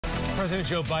President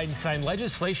Joe Biden signed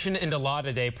legislation into law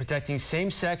today protecting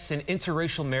same-sex and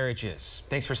interracial marriages.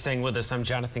 Thanks for staying with us. I'm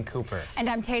Jonathan Cooper. And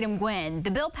I'm Tatum Gwynn.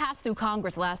 The bill passed through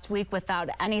Congress last week without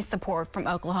any support from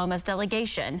Oklahoma's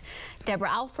delegation. Deborah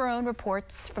Alfarone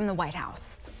reports from the White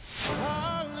House.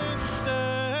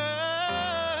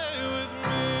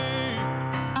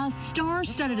 A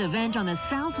star-studded event on the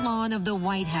South Lawn of the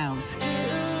White House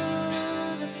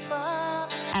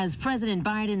as President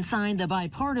Biden signed the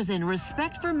bipartisan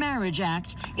Respect for Marriage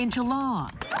Act into law.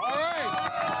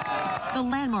 The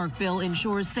landmark bill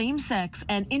ensures same-sex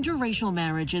and interracial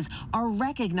marriages are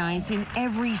recognized in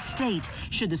every state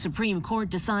should the Supreme Court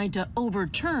decide to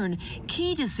overturn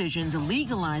key decisions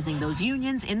legalizing those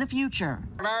unions in the future.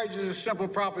 Marriage is a simple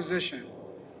proposition.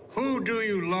 Who do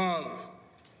you love?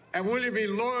 And will you be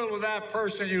loyal to that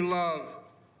person you love?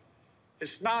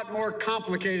 It's not more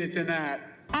complicated than that.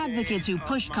 Advocates who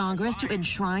pushed Congress to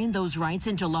enshrine those rights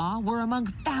into law were among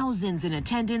thousands in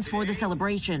attendance for the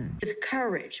celebration. With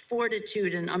courage,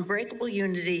 fortitude, and unbreakable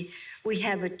unity, we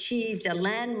have achieved a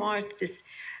landmark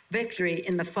victory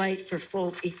in the fight for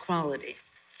full equality.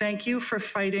 Thank you for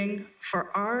fighting for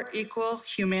our equal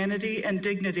humanity and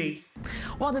dignity.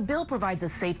 While the bill provides a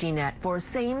safety net for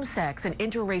same-sex and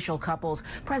interracial couples,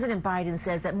 President Biden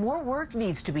says that more work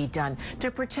needs to be done to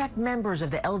protect members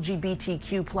of the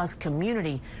LGBTQ+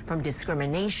 community from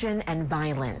discrimination and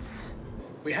violence.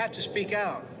 We have to speak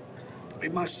out. We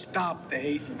must stop the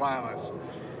hate and violence,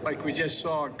 like we just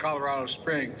saw in Colorado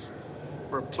Springs,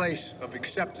 where a place of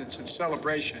acceptance and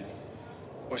celebration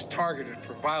was targeted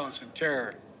for violence and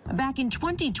terror. Back in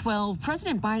 2012,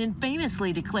 President Biden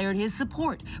famously declared his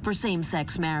support for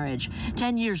same-sex marriage.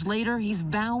 10 years later, he's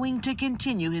vowing to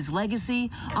continue his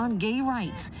legacy on gay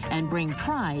rights and bring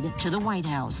pride to the White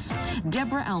House.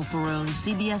 Deborah Alfarone,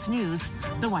 CBS News,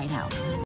 the White House.